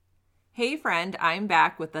Hey friend, I'm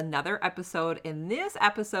back with another episode, and this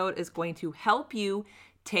episode is going to help you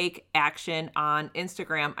take action on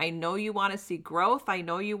Instagram. I know you want to see growth. I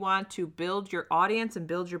know you want to build your audience and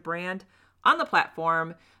build your brand on the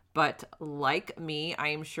platform, but like me, I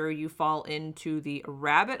am sure you fall into the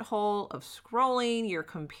rabbit hole of scrolling. You're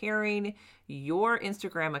comparing your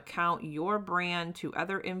Instagram account, your brand to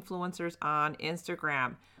other influencers on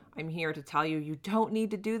Instagram. I'm here to tell you, you don't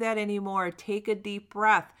need to do that anymore. Take a deep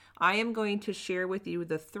breath. I am going to share with you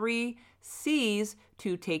the 3 C's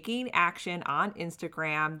to taking action on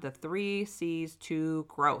Instagram, the 3 C's to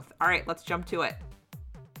growth. All right, let's jump to it.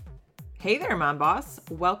 Hey there, Mom Boss.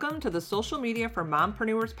 Welcome to the Social Media for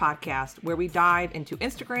Mompreneurs podcast, where we dive into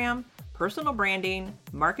Instagram, personal branding,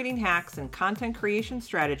 marketing hacks, and content creation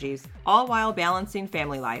strategies, all while balancing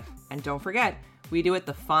family life. And don't forget, we do it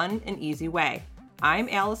the fun and easy way. I'm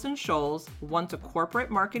Allison Scholes, once a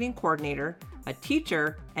corporate marketing coordinator, a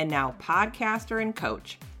teacher, and now podcaster and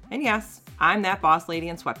coach. And yes, I'm that boss lady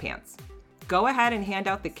in sweatpants. Go ahead and hand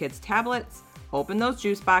out the kids' tablets, open those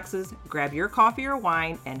juice boxes, grab your coffee or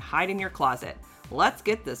wine, and hide in your closet. Let's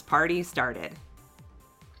get this party started.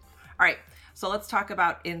 All right, so let's talk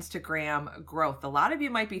about Instagram growth. A lot of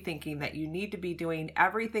you might be thinking that you need to be doing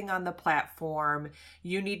everything on the platform.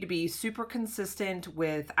 You need to be super consistent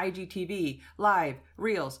with IGTV, live,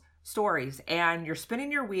 reels, stories, and you're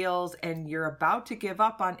spinning your wheels and you're about to give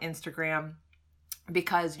up on Instagram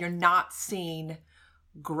because you're not seeing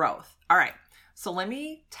growth. All right, so let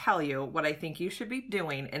me tell you what I think you should be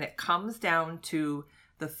doing, and it comes down to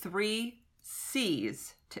the 3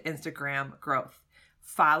 C's to Instagram growth.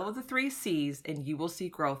 Follow the 3 C's and you will see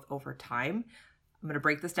growth over time. I'm going to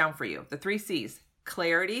break this down for you. The 3 C's: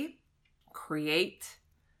 clarity, create,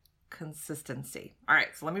 consistency. All right,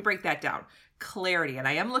 so let me break that down. Clarity. And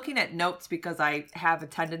I am looking at notes because I have a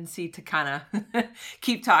tendency to kind of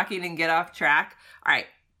keep talking and get off track. All right,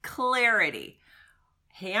 clarity.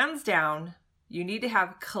 Hands down, you need to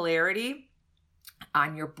have clarity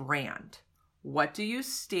on your brand. What do you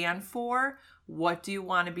stand for? What do you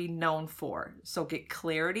want to be known for? So get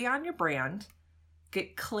clarity on your brand.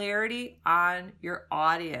 Get clarity on your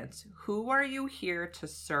audience. Who are you here to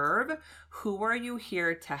serve? Who are you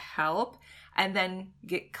here to help? And then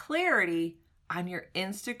get clarity on your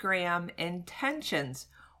Instagram intentions.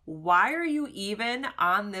 Why are you even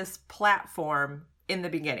on this platform in the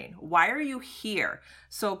beginning? Why are you here?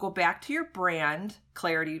 So go back to your brand,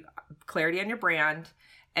 clarity on your brand,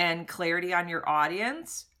 and clarity on your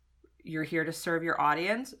audience. You're here to serve your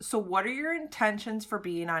audience. So what are your intentions for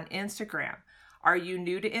being on Instagram? Are you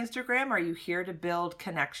new to Instagram? Are you here to build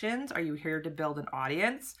connections? Are you here to build an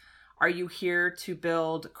audience? Are you here to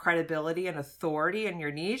build credibility and authority in your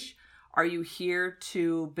niche? Are you here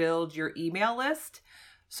to build your email list?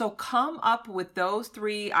 So come up with those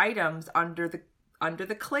 3 items under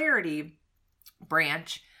the clarity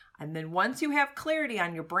branch. And then once you have clarity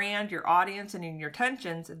on your brand, your audience, and in your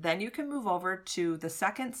intentions, then you can move over to the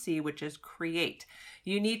second C, which is create.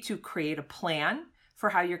 You need to create a plan for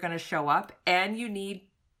how you're going to show up, and you need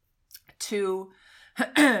to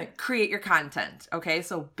create your content. Okay,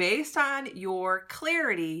 so based on your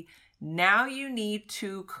clarity, now you need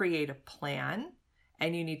to create a plan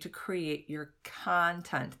and you need to create your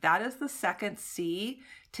content. That is the second C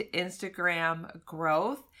to Instagram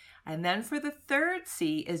growth. And then for the third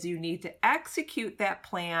C is you need to execute that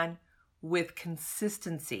plan with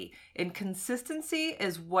consistency. And consistency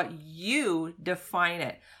is what you define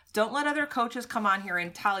it. Don't let other coaches come on here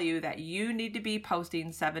and tell you that you need to be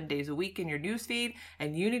posting 7 days a week in your newsfeed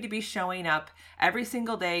and you need to be showing up every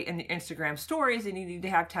single day in the Instagram stories and you need to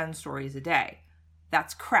have 10 stories a day.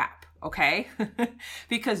 That's crap, okay?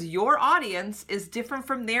 Because your audience is different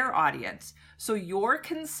from their audience. So your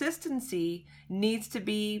consistency needs to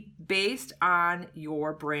be based on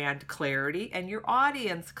your brand clarity and your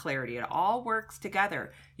audience clarity. It all works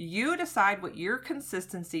together. You decide what your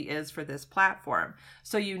consistency is for this platform.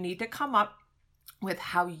 So you need to come up with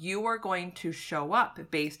how you are going to show up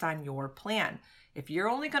based on your plan. If you're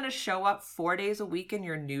only going to show up 4 days a week in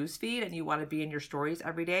your newsfeed and you want to be in your stories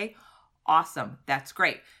every day, awesome. That's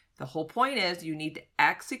great. The whole point is you need to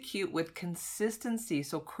execute with consistency.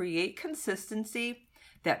 So create consistency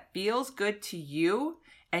that feels good to you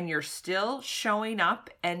and you're still showing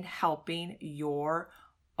up and helping your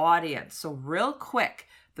audience. So real quick,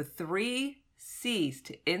 the 3 C's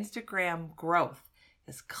to Instagram growth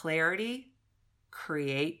is clarity,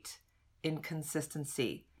 create, and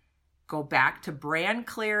consistency. Go back to brand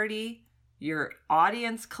clarity, your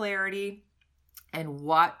audience clarity, and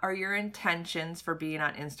what are your intentions for being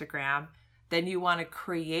on Instagram. Then you want to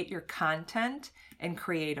create your content and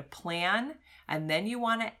create a plan. And then you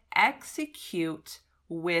want to execute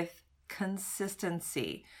with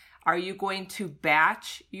consistency. Are you going to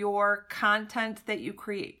batch your content that you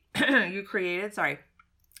created?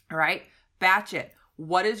 All right, batch it.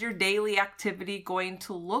 What is your daily activity going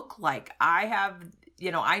to look like? I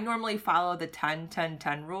normally follow the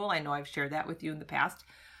 10-10-10 rule. I know I've shared that with you in the past.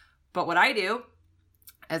 But what I do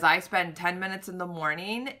is I spend 10 minutes in the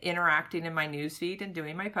morning interacting in my newsfeed and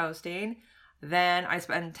doing my posting. Then I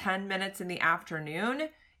spend 10 minutes in the afternoon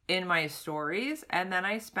in my stories. And then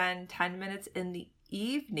I spend 10 minutes in the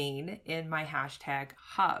evening in my hashtag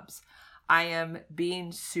hubs. I am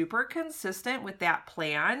being super consistent with that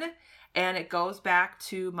plan. And it goes back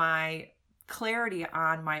to my clarity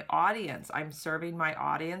on my audience. I'm serving my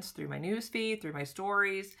audience through my newsfeed, through my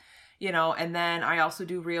stories, and then I also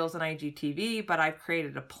do Reels and IGTV, but I've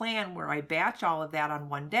created a plan where I batch all of that on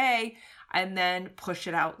one day and then push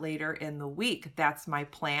it out later in the week. That's my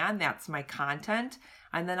plan. That's my content.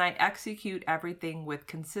 And then I execute everything with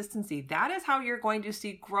consistency. That is how you're going to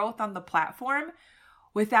see growth on the platform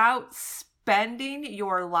without spending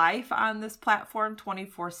your life on this platform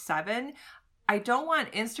 24/7. I don't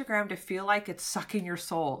want Instagram to feel like it's sucking your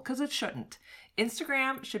soul, because it shouldn't.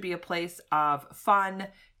 Instagram should be a place of fun,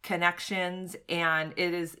 connections, and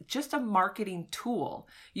it is just a marketing tool.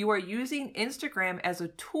 You are using Instagram as a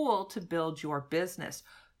tool to build your business.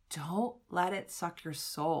 Don't let it suck your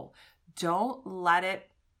soul. Don't let it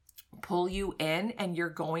pull you in and you're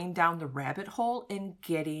going down the rabbit hole and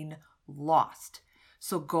getting lost.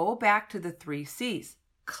 So go back to the 3 C's: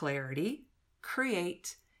 clarity,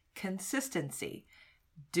 create, consistency.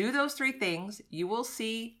 Do those 3 things. You will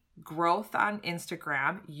see growth on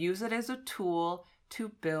Instagram. Use it as a tool to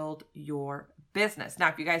build your business. Now,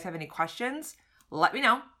 if you guys have any questions, let me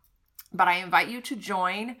know. But I invite you to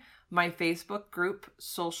join my Facebook group,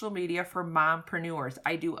 Social Media for Mompreneurs.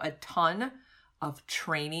 I do a ton of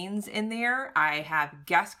trainings in there. I have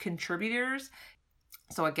guest contributors.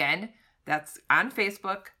 So again, that's on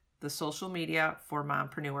Facebook, the Social Media for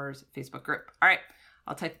Mompreneurs Facebook group. All right,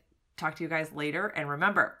 I'll talk to you guys later. And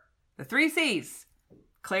remember, the 3 C's: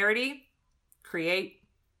 clarity, create,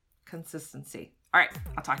 consistency. All right,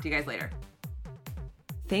 I'll talk to you guys later.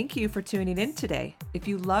 Thank you for tuning in today. If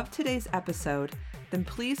you loved today's episode, then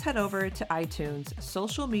please head over to iTunes,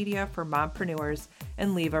 Social Media for Mompreneurs,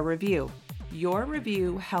 and leave a review. Your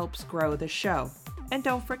review helps grow the show. And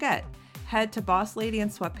don't forget, head to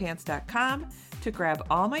BossLadyInSweatpants.com to grab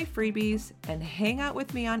all my freebies and hang out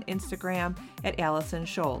with me on Instagram at Allison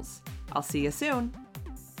Scholes. I'll see you soon.